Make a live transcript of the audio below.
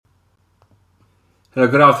Hello,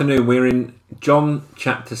 good afternoon. We're in John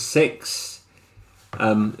chapter 6.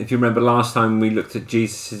 If you remember last time we looked at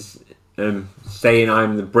Jesus' saying, I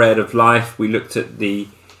am the bread of life. We looked at the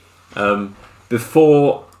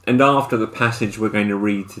before and after the passage we're going to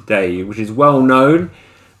read today, which is well known.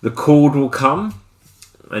 The cord will come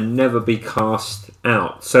and never be cast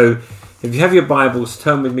out. So if you have your Bibles,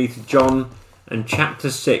 turn with me to John and chapter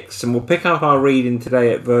 6, and we'll pick up our reading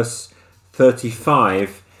today at verse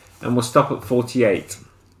 35. And we'll stop at 48.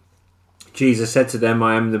 Jesus said to them,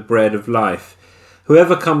 I am the bread of life.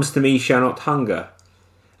 Whoever comes to me shall not hunger,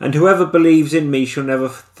 and whoever believes in me shall never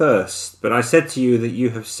thirst. But I said to you that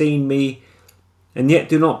you have seen me, and yet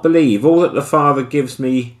do not believe. All that the Father gives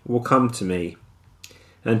me will come to me,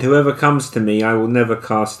 and whoever comes to me I will never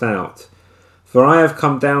cast out. For I have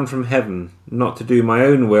come down from heaven, not to do my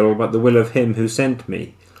own will, but the will of him who sent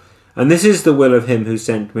me. And this is the will of him who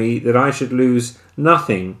sent me, that I should lose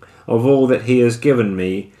nothing of all that he has given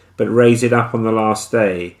me, but raise it up on the last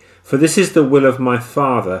day. For this is the will of my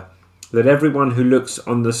Father, that everyone who looks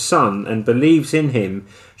on the Son and believes in him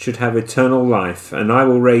should have eternal life, and I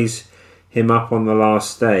will raise him up on the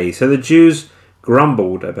last day. So the Jews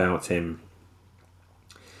grumbled about him,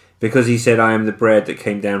 because he said, I am the bread that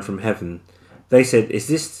came down from heaven. They said,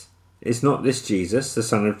 Is not this Jesus, the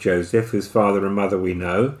son of Joseph, whose father and mother we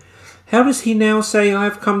know? How does he now say, I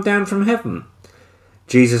have come down from heaven?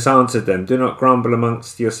 Jesus answered them, Do not grumble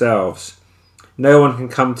amongst yourselves. No one can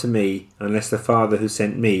come to me unless the Father who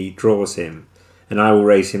sent me draws him, and I will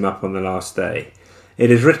raise him up on the last day.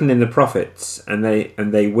 It is written in the prophets, and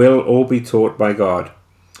they will all be taught by God.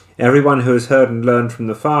 Everyone who has heard and learned from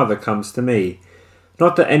the Father comes to me.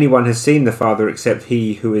 Not that anyone has seen the Father except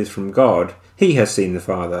he who is from God. He has seen the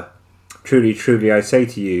Father. Truly, truly, I say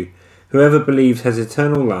to you, whoever believes has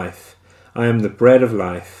eternal life. I am the bread of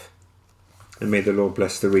life. And may the Lord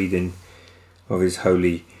bless the reading of his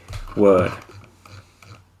holy word.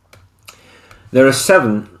 There are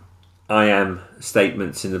 7 I am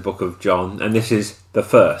statements in the book of John, and this is the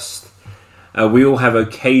first. We all have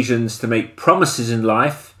occasions to make promises in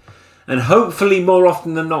life, and hopefully more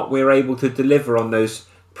often than not we're able to deliver on those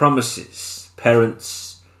promises.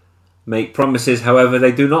 Parents make promises, however,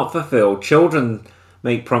 they do not fulfill. Children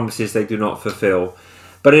make promises they do not fulfill.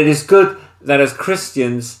 But it is good that as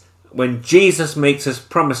Christians, when Jesus makes us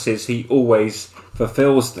promises, he always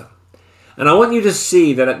fulfills them. And I want you to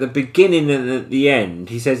see that at the beginning and at the end,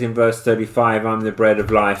 he says in verse 35, I am the bread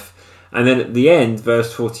of life. And then at the end,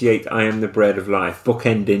 verse 48, I am the bread of life,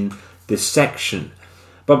 bookending this section.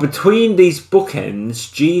 But between these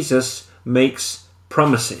bookends, Jesus makes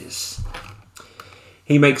promises.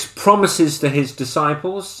 He makes promises to his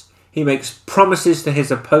disciples. He makes promises to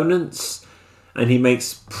his opponents. And he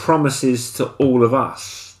makes promises to all of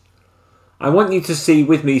us. I want you to see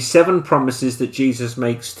with me 7 promises that Jesus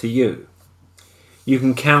makes to you. You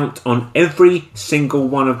can count on every single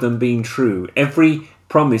one of them being true. Every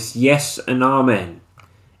promise, yes and amen,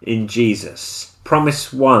 in Jesus.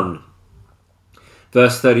 Promise 1,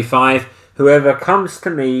 verse 35, whoever comes to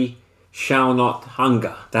me shall not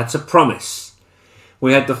hunger. That's a promise.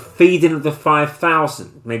 We had the feeding of the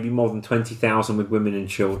 5,000, maybe more than 20,000 with women and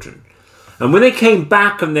children. And when they came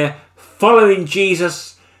back and they're following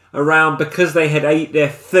Jesus around because they had ate their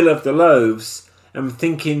fill of the loaves and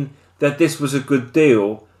thinking that this was a good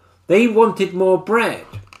deal, they wanted more bread.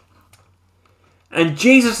 And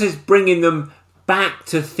Jesus is bringing them back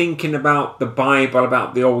to thinking about the Bible,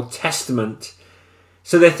 about the Old Testament.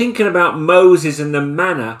 So they're thinking about Moses and the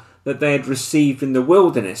manna that they had received in the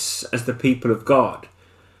wilderness as the people of God.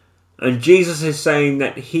 And Jesus is saying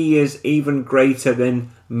that he is even greater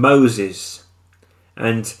than Moses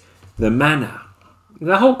and the manna.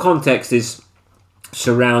 The whole context is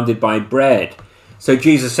surrounded by bread. So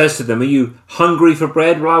Jesus says to them, are you hungry for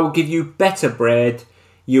bread? Well, I will give you better bread.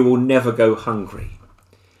 You will never go hungry.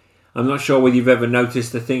 I'm not sure whether you've ever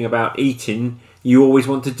noticed the thing about eating. You always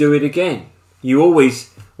want to do it again. You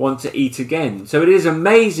always want to eat again. So it is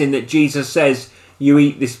amazing that Jesus says, you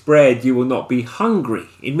eat this bread, you will not be hungry.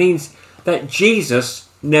 It means that Jesus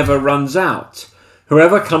never runs out.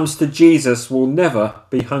 Whoever comes to Jesus will never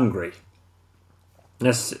be hungry.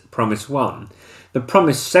 That's promise 1.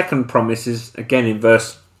 The second promise is again in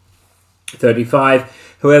verse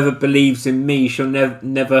 35. Whoever believes in me shall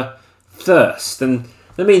never thirst. And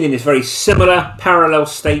the meaning is very similar, parallel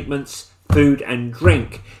statements, food and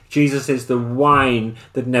drink. Jesus is the wine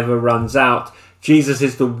that never runs out. Jesus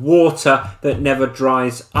is the water that never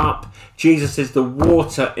dries up. Jesus is the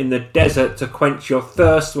water in the desert to quench your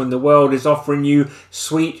thirst when the world is offering you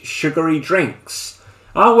sweet, sugary drinks.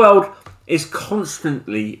 Our world is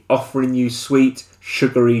constantly offering you sweet,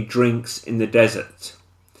 sugary drinks in the desert.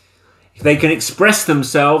 They can express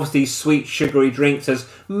themselves, these sweet sugary drinks, as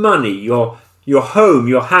money, your home,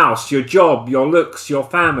 your house, your job, your looks, your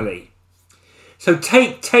family. So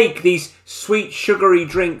take these sweet sugary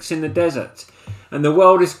drinks in the desert, and the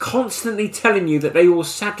world is constantly telling you that they will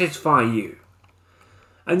satisfy you.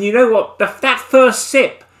 And you know what? That first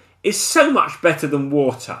sip is so much better than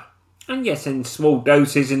water. And yes, in small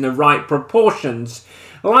doses, in the right proportions.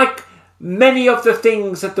 Like many of the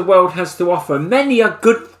things that the world has to offer, many are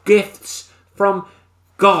good gifts from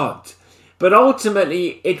God. But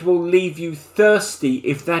ultimately, it will leave you thirsty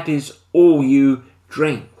if that is all you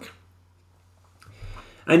drink.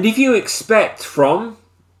 And if you expect from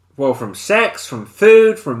sex, from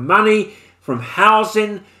food, from money, from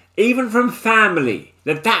housing, even from family,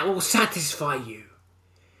 that will satisfy you,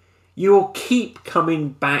 you will keep coming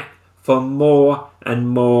back for more and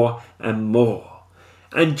more and more.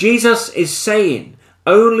 And Jesus is saying,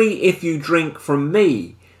 only if you drink from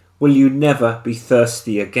me will you never be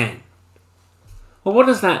thirsty again. Well, what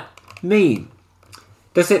does that mean?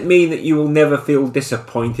 Does it mean that you will never feel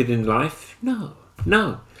disappointed in life? No.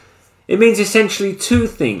 It means essentially two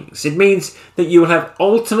things. It means that you will have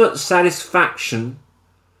ultimate satisfaction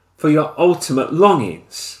for your ultimate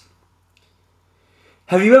longings.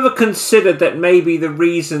 Have you ever considered that maybe the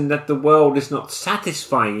reason that the world is not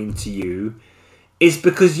satisfying to you is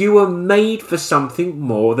because you were made for something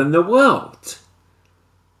more than the world?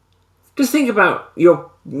 Just think about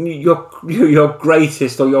your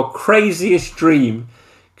greatest or your craziest dream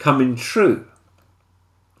coming true.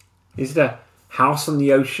 Is it a house on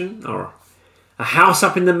the ocean, or a house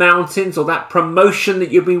up in the mountains, or that promotion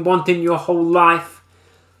that you've been wanting your whole life,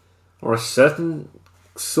 or a certain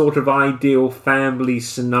sort of ideal family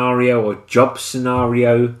scenario or job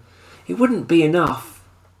scenario? It wouldn't be enough.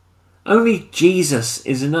 Only Jesus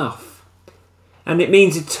is enough. And it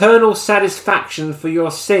means eternal satisfaction for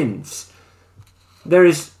your sins. There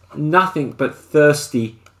is nothing but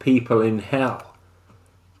thirsty people in hell.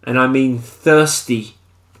 And I mean thirsty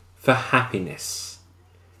for happiness.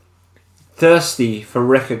 Thirsty for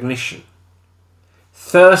recognition.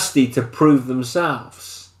 Thirsty to prove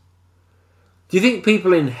themselves. Do you think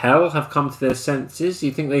people in hell have come to their senses? Do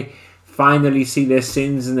you think they finally see their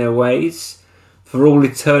sins and their ways? For all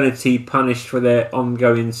eternity punished for their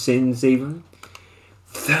ongoing sins even?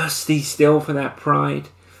 Thirsty still for that pride?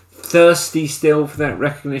 Thirsty still for that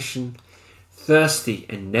recognition? Thirsty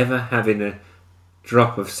and never having a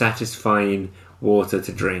drop of satisfying water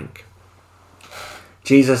to drink.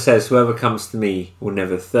 Jesus says, whoever comes to me will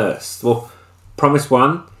never thirst. Well, promise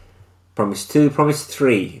 1, promise 2, promise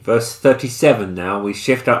 3. Verse 37 now. We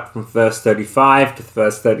shift up from verse 35 to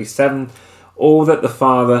verse 37. All that the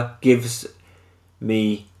Father gives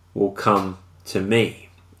me will come to me.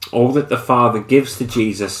 All that the Father gives to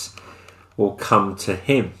Jesus will come to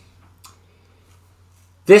him.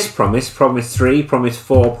 This promise 3, promise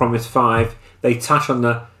 4, promise 5, they touch on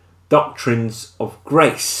the doctrines of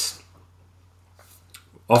grace,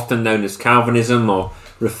 often known as Calvinism or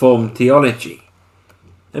Reformed theology.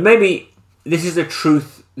 And maybe this is a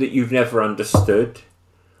truth that you've never understood,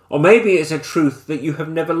 or maybe it's a truth that you have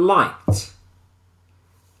never liked.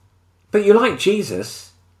 But you like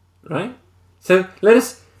Jesus, right? So let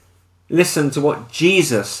us listen to what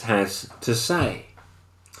Jesus has to say.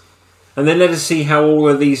 And then let us see how all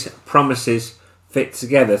of these promises fit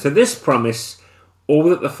together. So this promise, all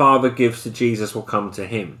that the Father gives to Jesus will come to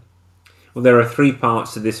him. Well, there are 3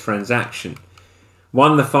 parts to this transaction.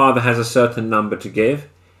 1, the Father has a certain number to give.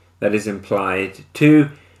 That is implied. 2,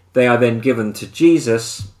 they are then given to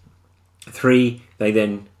Jesus. 3, they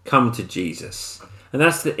then come to Jesus. And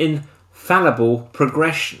that's the infallible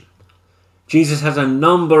progression. Jesus has a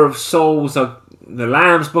number of souls of the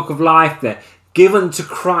Lamb's Book of Life. They're given to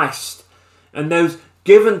Christ. And those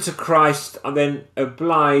given to Christ are then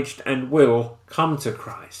obliged and will come to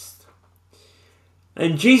Christ.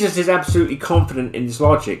 And Jesus is absolutely confident in this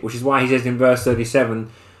logic, which is why he says in verse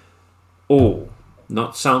 37, all,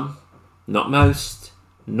 not some, not most,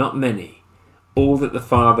 not many, all that the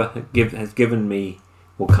Father has given me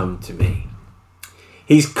will come to me.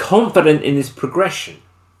 He's confident in this progression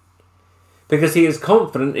because he is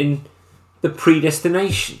confident in the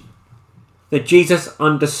predestination. That Jesus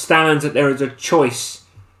understands that there is a choice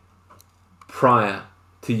prior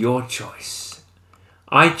to your choice.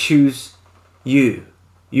 I choose you.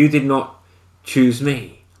 You did not choose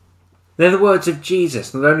me. They're the words of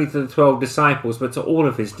Jesus, not only to the 12 disciples, but to all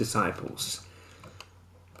of his disciples.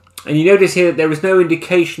 And you notice here that there is no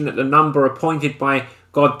indication that the number appointed by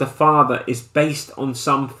God the Father is based on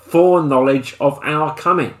some foreknowledge of our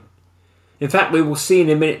coming. In fact, we will see in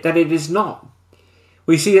a minute that it is not.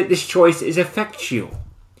 we see that this choice is effectual.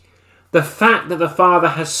 The fact that the Father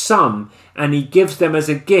has some and he gives them as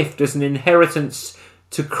a gift, as an inheritance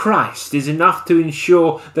to Christ, is enough to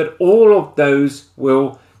ensure that all of those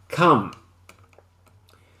will come.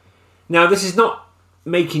 Now, this is not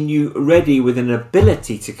making you ready with an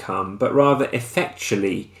ability to come, but rather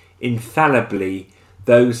effectually, infallibly,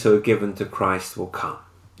 those who are given to Christ will come.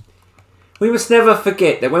 We must never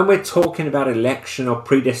forget that when we're talking about election or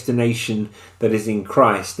predestination that is in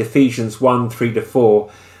Christ, Ephesians 1,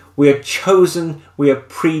 3-4, we are chosen, we are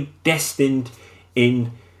predestined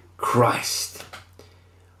in Christ.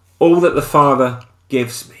 All that the Father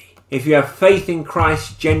gives me. If you have faith in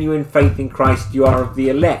Christ, genuine faith in Christ, you are of the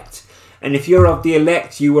elect. And if you're of the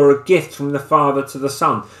elect, you are a gift from the Father to the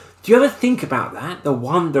Son. Do you ever think about that? The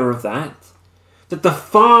wonder of that? That the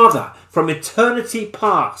Father, from eternity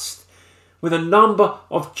past, with a number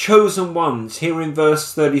of chosen ones, here in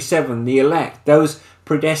verse 37, the elect, those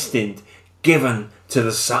predestined, given to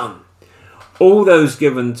the Son. All those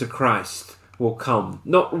given to Christ will come.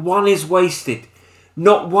 Not one is wasted.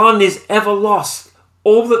 Not one is ever lost.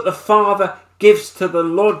 All that the Father gives to the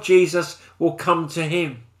Lord Jesus will come to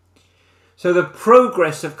him. So the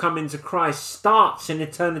progress of coming to Christ starts in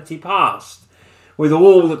eternity past with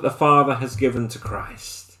all that the Father has given to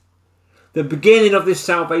Christ. The beginning of this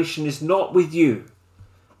salvation is not with you,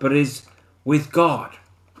 but is with God.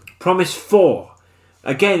 Promise 4,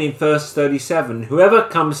 again in verse 37, whoever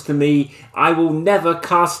comes to me, I will never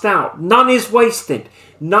cast out. None is wasted,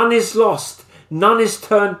 none is lost, none is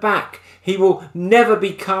turned back. He will never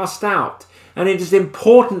be cast out. And it is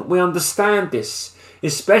important we understand this,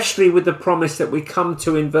 especially with the promise that we come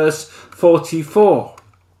to in verse 44.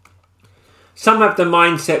 Some have the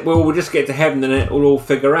mindset, well, we'll just get to heaven and it will all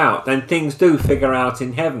figure out. And things do figure out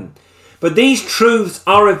in heaven. But these truths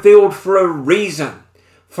are revealed for a reason,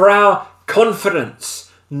 for our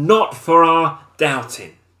confidence, not for our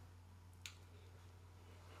doubting.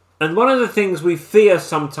 And one of the things we fear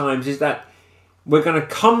sometimes is that we're going to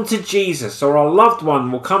come to Jesus, or our loved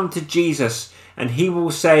one will come to Jesus, and he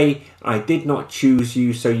will say, I did not choose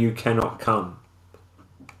you, so you cannot come.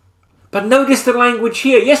 But notice the language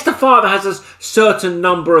here. Yes, the Father has a certain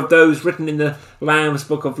number of those written in the Lamb's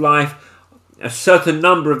Book of Life, a certain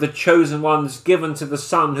number of the chosen ones given to the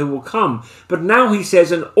Son who will come. But now he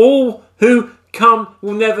says, and all who come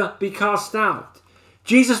will never be cast out.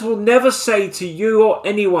 Jesus will never say to you or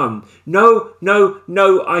anyone, no, no,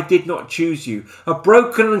 no, I did not choose you. A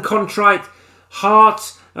broken and contrite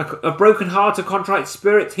heart, a broken heart, a contrite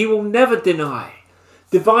spirit, he will never deny.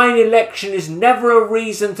 Divine election is never a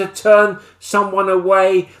reason to turn someone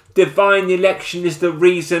away. Divine election is the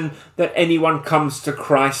reason that anyone comes to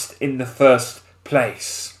Christ in the first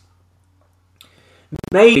place.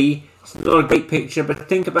 Maybe it's not a great picture, but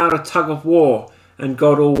think about a tug of war, and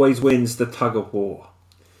God always wins the tug of war.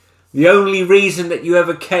 The only reason that you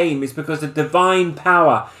ever came is because the divine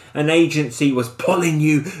power and agency was pulling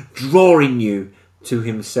you, drawing you to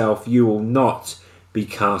himself. You will not be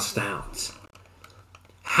cast out.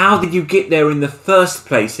 How did you get there in the first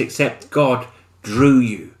place except God drew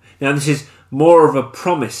you? Now this is more of a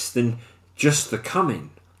promise than just the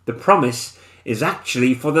coming. The promise is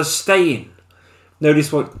actually for the staying.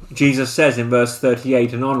 Notice what Jesus says in verse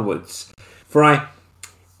 38 and onwards. For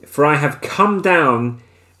I have come down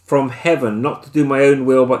from heaven, not to do my own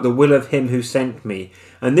will, but the will of him who sent me.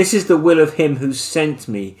 And this is the will of him who sent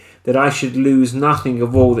me, that I should lose nothing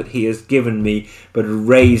of all that he has given me, but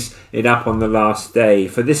raise it up on the last day.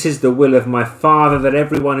 For this is the will of my Father, that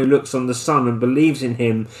everyone who looks on the Son and believes in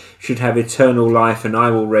him should have eternal life, and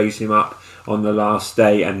I will raise him up on the last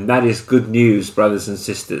day. And that is good news, brothers and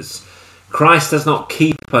sisters. Christ does not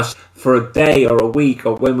keep us for a day or a week,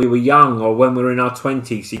 or when we were young, or when we were in our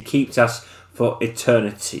 20s. He keeps us for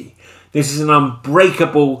eternity. This is an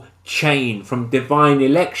unbreakable chain from divine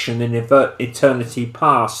election in eternity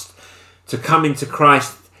past to come into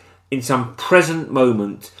Christ in some present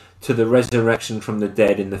moment to the resurrection from the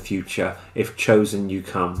dead in the future. If chosen, you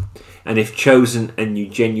come. And if chosen and you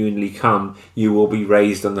genuinely come, you will be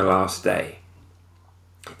raised on the last day.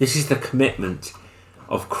 This is the commitment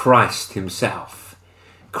of Christ himself.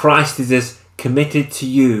 Christ is as committed to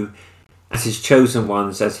you as his chosen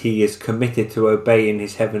ones as he is committed to obeying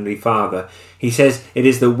his heavenly Father. He says, it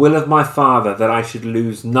is the will of my Father that I should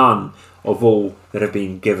lose none of all that have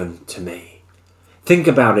been given to me. Think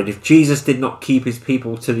about it. If Jesus did not keep his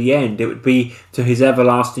people to the end, it would be to his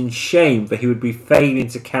everlasting shame, for he would be failing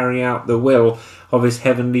to carry out the will of his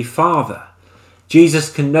heavenly Father. Jesus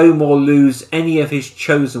can no more lose any of his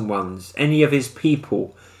chosen ones, any of his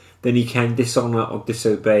people, than he can dishonour or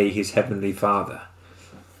disobey his heavenly Father.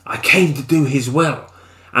 I came to do his will.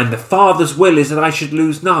 And the Father's will is that I should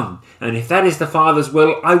lose none. And if that is the Father's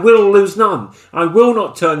will, I will lose none. I will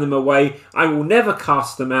not turn them away. I will never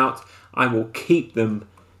cast them out. I will keep them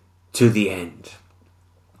to the end.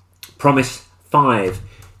 Promise 5.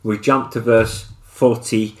 We jump to verse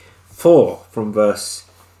 44 from verse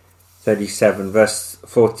 37. Verse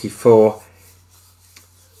 44.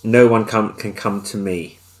 No one can come to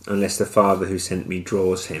me unless the Father who sent me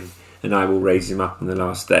draws him, and I will raise him up on the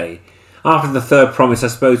last day. After the third promise, I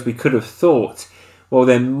suppose we could have thought, well,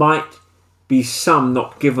 there might be some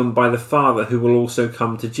not given by the Father who will also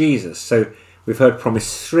come to Jesus. So we've heard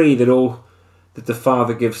promise 3 that all that the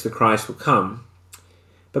Father gives to Christ will come.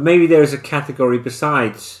 But maybe there is a category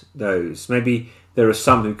besides those. Maybe there are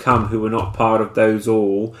some who come who were not part of those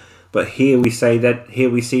all. But here we see that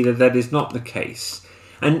that is not the case.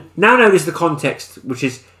 And now notice the context, which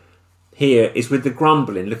is here, is with the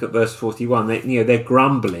grumbling. Look at verse 41. They're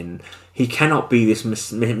grumbling. He cannot be this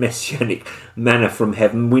messianic manna from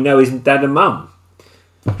heaven. We know his dad and mum.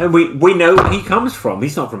 And we know where he comes from.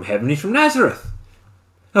 He's not from heaven, he's from Nazareth.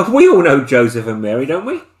 And we all know Joseph and Mary, don't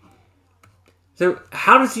we? So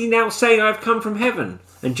how does he now say, I've come from heaven?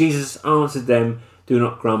 And Jesus answered them, do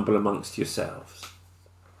not grumble amongst yourselves.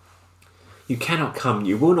 You cannot come,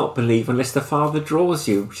 you will not believe unless the Father draws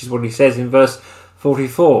you, which is what he says in verse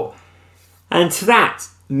 44. And to that,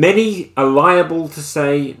 many are liable to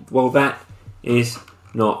say, well, that is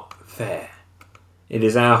not fair. It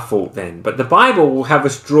is our fault then. But the Bible will have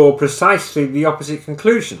us draw precisely the opposite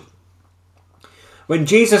conclusion. When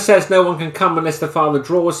Jesus says no one can come unless the Father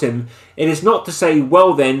draws him, it is not to say,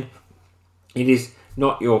 well then, it is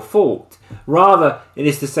not your fault. Rather, it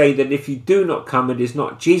is to say that if you do not come, it is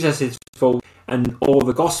not Jesus' fault and or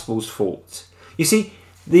the gospel's fault. You see,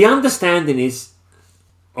 the understanding is,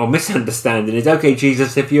 or misunderstanding is, okay,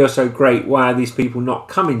 Jesus, if you're so great, why are these people not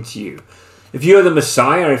coming to you? If you're the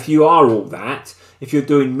Messiah, if you are all that, if you're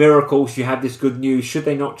doing miracles, you have this good news, should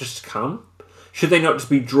they not just come? Should they not just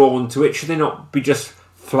be drawn to it? Should they not be just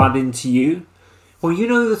flooding to you? Well, you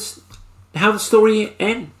know how the story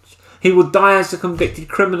ends. He will die as a convicted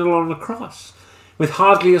criminal on the cross, with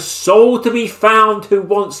hardly a soul to be found who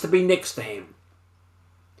wants to be next to him.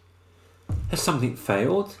 Has something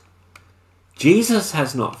failed? Jesus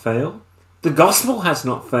has not failed. The gospel has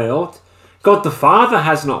not failed. God the Father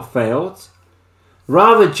has not failed.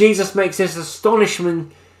 Rather, Jesus makes this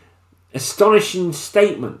astonishing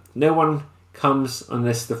statement. No one comes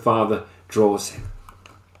unless the Father draws him.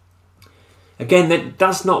 Again, that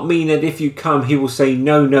does not mean that if you come, he will say,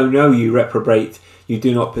 no, no, no, you reprobate, you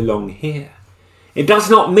do not belong here. It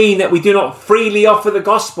does not mean that we do not freely offer the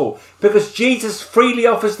gospel, because Jesus freely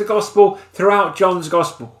offers the gospel throughout John's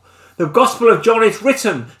gospel. The gospel of John is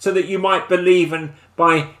written so that you might believe, and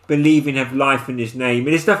by believing have life in his name.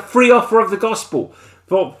 It is the free offer of the gospel.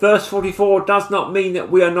 For verse 44 does not mean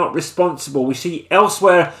that we are not responsible. We see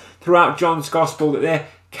elsewhere throughout John's gospel that they're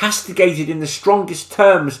castigated in the strongest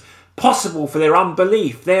terms possible for their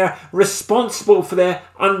unbelief. They're responsible for their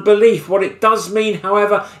unbelief. What it does mean,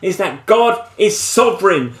 however, is that God is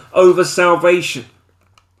sovereign over salvation.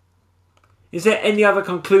 Is there any other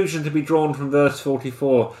conclusion to be drawn from verse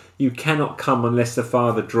 44? You cannot come unless the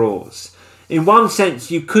Father draws. In one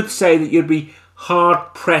sense, you could say that you'd be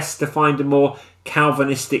hard-pressed to find a more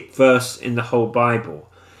Calvinistic verse in the whole Bible.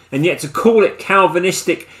 And yet to call it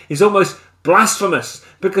Calvinistic is almost blasphemous,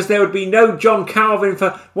 because there would be no John Calvin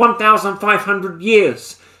for 1,500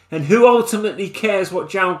 years. And who ultimately cares what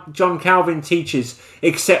John Calvin teaches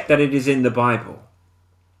except that it is in the Bible?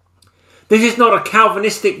 This is not a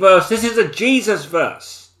Calvinistic verse, this is a Jesus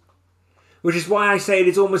verse. Which is why I say it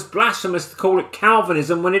is almost blasphemous to call it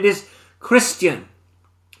Calvinism when it is Christian.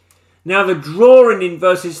 Now the drawing in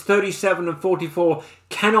verses 37 and 44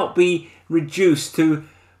 cannot be reduced to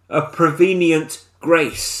a prevenient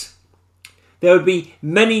grace. There would be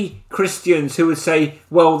many Christians who would say,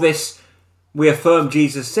 well, we affirm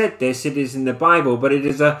Jesus said this, it is in the Bible, but it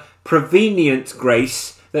is a prevenient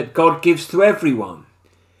grace that God gives to everyone.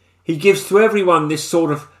 He gives to everyone this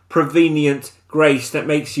sort of prevenient grace that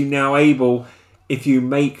makes you now able, if you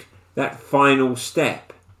make that final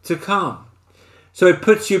step, to come. So it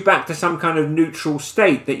puts you back to some kind of neutral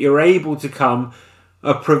state, that you're able to come,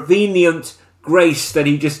 a prevenient grace that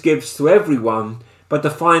he just gives to everyone, but the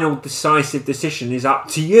final decisive decision is up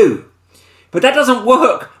to you. But that doesn't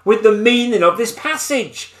work with the meaning of this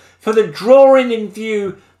passage, for the drawing in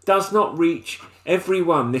view does not reach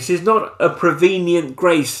everyone. This is not a prevenient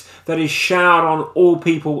grace that is showered on all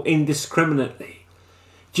people indiscriminately.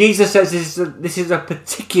 Jesus says this is a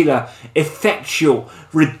particular, effectual,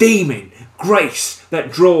 redeeming grace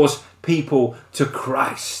that draws people to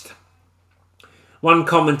Christ. One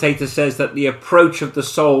commentator says that the approach of the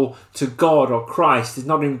soul to God or Christ is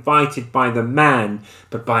not invited by the man,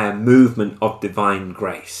 but by a movement of divine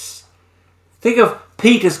grace. Think of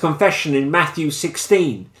Peter's confession in Matthew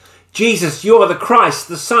 16. Jesus, you are the Christ,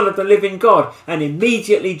 the Son of the living God. And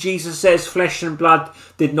immediately Jesus says, flesh and blood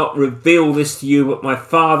did not reveal this to you, but my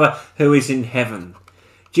Father who is in heaven.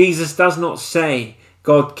 Jesus does not say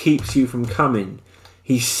God keeps you from coming.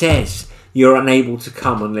 He says you're unable to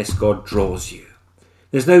come unless God draws you.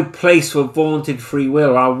 There's no place for vaunted free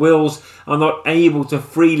will. Our wills are not able to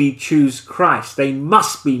freely choose Christ. They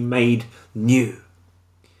must be made new.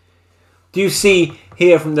 Do you see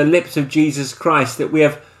here from the lips of Jesus Christ that we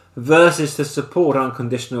have verses to support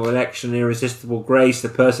unconditional election, irresistible grace, the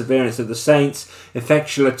perseverance of the saints,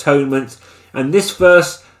 effectual atonement? And this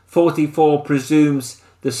verse 44 presumes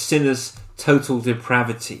the sinner's total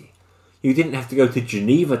depravity. You didn't have to go to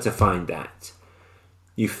Geneva to find that.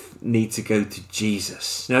 You need to go to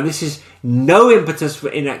Jesus. Now, this is no impetus for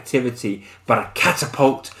inactivity, but a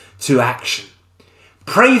catapult to action.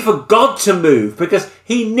 Pray for God to move, because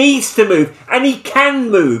he needs to move, and he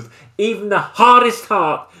can move. Even the hardest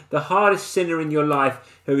heart, the hardest sinner in your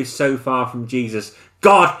life who is so far from Jesus,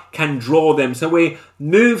 God can draw them. So we're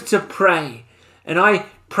moved to pray. And I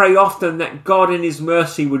pray often that God in his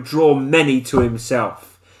mercy would draw many to himself.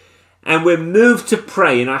 And we're moved to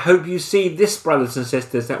pray, and I hope you see this, brothers and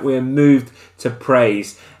sisters, that we're moved to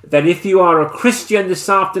praise. That if you are a Christian this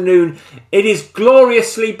afternoon, it is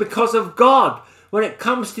gloriously because of God. When it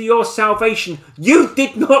comes to your salvation, you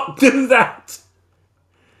did not do that.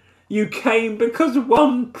 You came because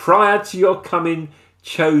one prior to your coming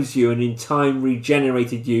chose you and in time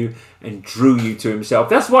regenerated you and drew you to himself.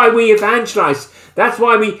 That's why we evangelize. That's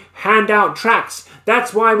why we hand out tracts.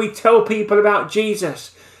 That's why we tell people about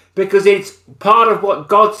Jesus. Because it's part of what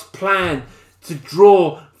God's plan to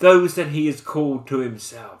draw those that he has called to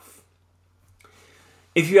himself.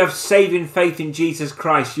 If you have saving faith in Jesus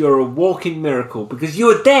Christ, you're a walking miracle, because you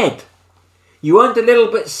are dead. You weren't a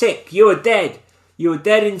little bit sick. You are dead. You are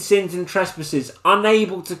dead in sins and trespasses,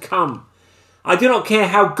 unable to come. I do not care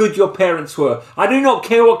how good your parents were. I do not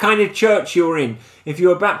care what kind of church you were in. If you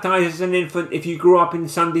were baptized as an infant, if you grew up in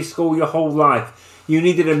Sunday school your whole life, you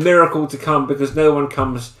needed a miracle to come, because no one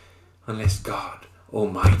comes unless God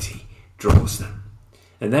Almighty draws them.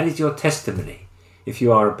 And that is your testimony if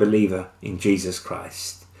you are a believer in Jesus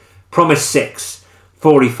Christ. Promise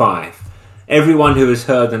 6:45. Everyone who has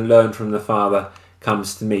heard and learned from the Father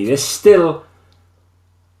comes to me. There's still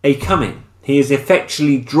a coming. He is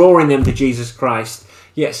effectually drawing them to Jesus Christ,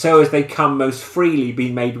 yet so as they come most freely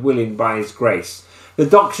be made willing by his grace. The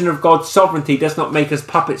doctrine of God's sovereignty does not make us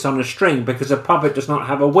puppets on a string, because a puppet does not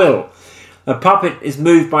have a will. A puppet is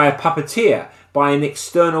moved by a puppeteer, by an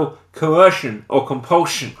external coercion or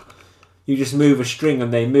compulsion. You just move a string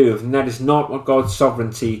and they move, and that is not what God's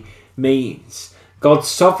sovereignty means. God's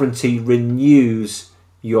sovereignty renews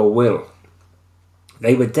your will.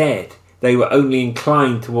 They were dead. They were only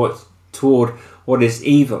inclined toward what is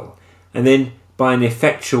evil. And then by an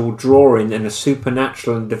effectual drawing and a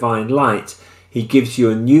supernatural and divine light, he gives you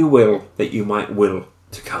a new will that you might will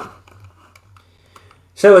to come.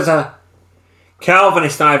 So as a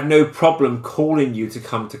Calvinist, I have no problem calling you to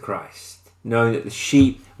come to Christ, knowing that the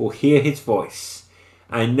sheep will hear his voice,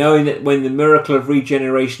 and knowing that when the miracle of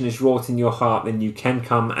regeneration is wrought in your heart, then you can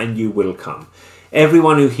come and you will come.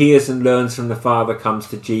 Everyone who hears and learns from the Father comes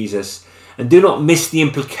to Jesus. And do not miss the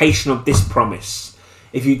implication of this promise.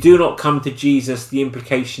 If you do not come to Jesus, the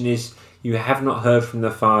implication is you have not heard from the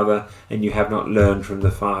Father and you have not learned from the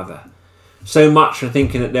Father. So much for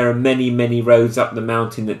thinking that there are many, many roads up the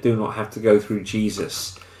mountain that do not have to go through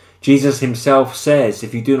Jesus. Jesus himself says,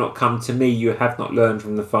 if you do not come to me, you have not learned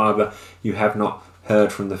from the Father, you have not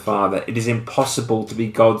heard from the Father. It is impossible to be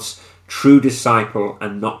God's true disciple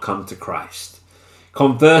and not come to Christ.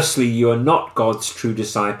 Conversely, you are not God's true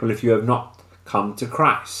disciple if you have not come to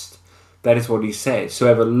Christ. That is what he says.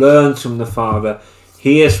 Whoever learns from the Father,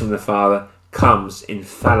 hears from the Father, comes,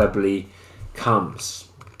 infallibly comes.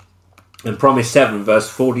 And Promise 7, verse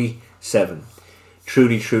 47.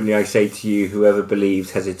 Truly, truly, I say to you, whoever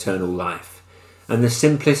believes has eternal life. And the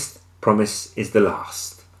simplest promise is the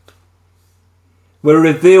last. We're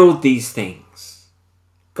revealed these things.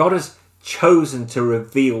 God has chosen to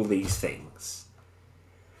reveal these things.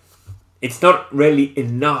 It's not really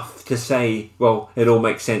enough to say, well, it all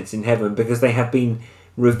makes sense in heaven, because they have been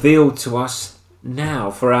revealed to us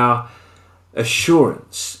now for our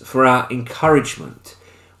assurance, for our encouragement.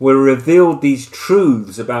 We're revealed these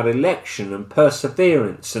truths about election and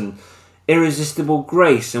perseverance and irresistible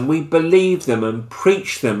grace, and we believe them and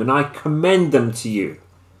preach them, and I commend them to you,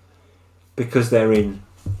 because they're in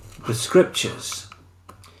the scriptures.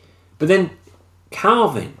 But then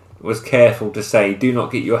Calvin was careful to say, do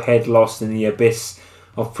not get your head lost in the abyss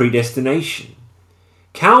of predestination.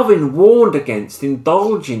 Calvin warned against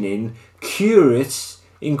indulging in curious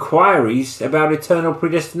inquiries about eternal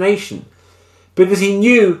predestination because he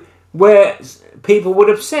knew where people would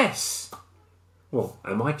obsess. Well,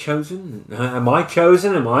 am I chosen? Am I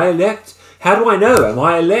chosen? Am I elect? How do I know? Am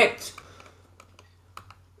I elect?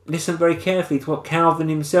 Listen very carefully to what Calvin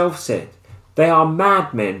himself said. They are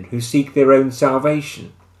madmen who seek their own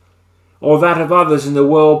salvation, or that of others in the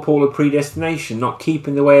whirlpool of predestination, not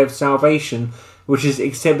keeping the way of salvation which is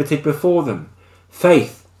exhibited before them.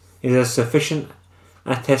 Faith is a sufficient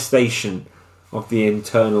attestation of the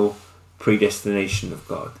internal predestination of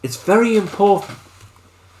God. It's very important.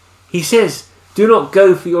 He says, do not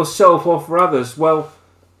go for yourself or for others. Well,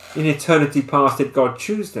 in eternity past did God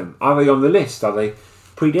choose them? Are they on the list? Are they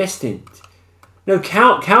predestined? No,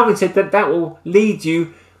 Calvin said that will lead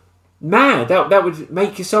you mad. That would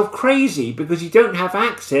make yourself crazy because you don't have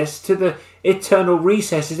access to the eternal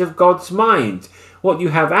recesses of God's mind. What you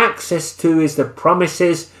have access to is the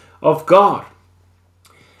promises of God.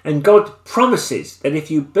 And God promises that if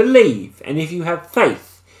you believe and if you have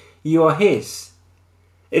faith, you are His.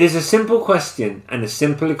 It is a simple question and a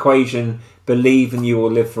simple equation. Believe and you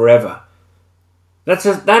will live forever.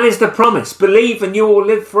 That is the promise. Believe and you will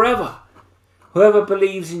live forever. Whoever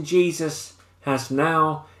believes in Jesus has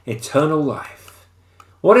now eternal life.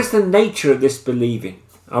 What is the nature of this believing?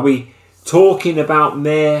 Are we talking about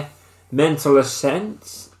mere mental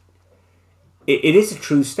assent? It is a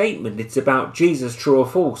true statement. It's about Jesus, true or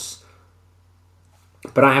false.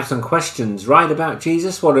 But I have some questions, right, about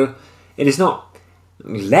Jesus. It is not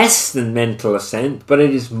less than mental assent, but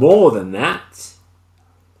it is more than that.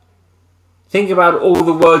 Think about all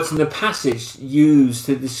the words in the passage used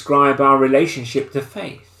to describe our relationship to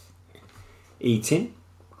faith. Eating,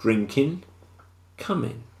 drinking,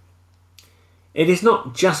 coming. It is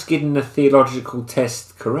not just getting the theological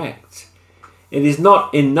test correct. It is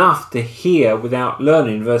not enough to hear without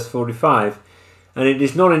learning, verse 45. And it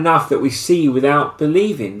is not enough that we see without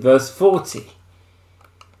believing, verse 40.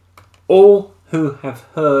 All who have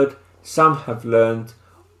heard, some have learned,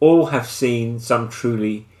 all have seen, some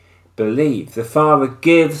truly believe. The Father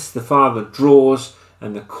gives, the Father draws,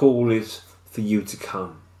 and the call is for you to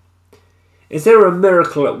come. Is there a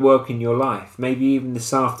miracle at work in your life? Maybe even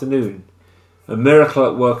this afternoon. A miracle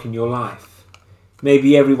at work in your life.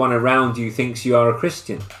 Maybe everyone around you thinks you are a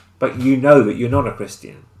Christian, but you know that you're not a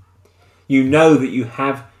Christian. You know that you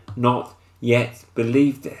have not yet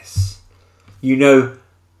believed this. You know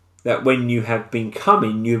that when you have been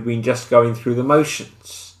coming, you've been just going through the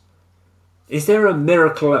motions. Is there a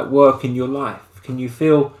miracle at work in your life? Can you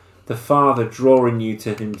feel the Father drawing you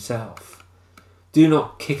to Himself? Do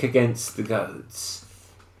not kick against the goads.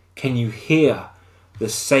 Can you hear the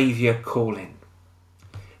Saviour calling?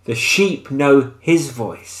 The sheep know His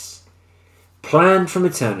voice, planned from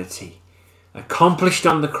eternity, accomplished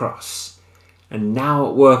on the cross, and now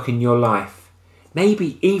at work in your life,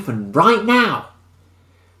 maybe even right now,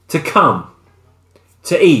 to come,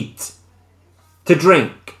 to eat, to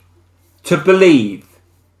drink, to believe,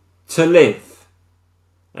 to live,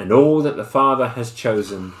 and all that the Father has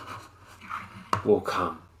chosen will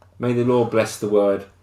come. May the Lord bless the word.